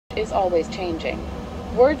is always changing.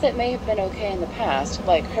 Words that may have been okay in the past,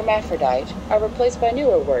 like hermaphrodite, are replaced by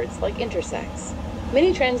newer words, like intersex.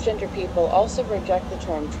 Many transgender people also reject the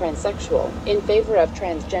term transsexual in favor of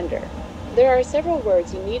transgender. There are several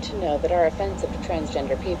words you need to know that are offensive to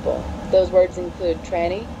transgender people. Those words include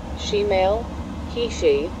tranny, she-male,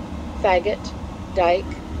 he-she, faggot, dyke,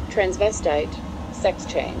 transvestite, sex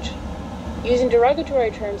change. Using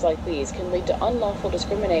derogatory terms like these can lead to unlawful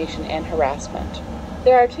discrimination and harassment.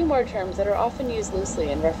 There are two more terms that are often used loosely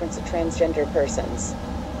in reference to transgender persons.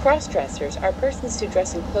 Cross-dressers are persons who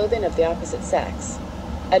dress in clothing of the opposite sex.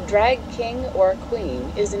 A drag king or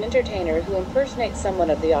queen is an entertainer who impersonates someone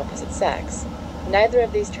of the opposite sex. Neither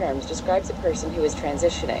of these terms describes a person who is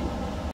transitioning.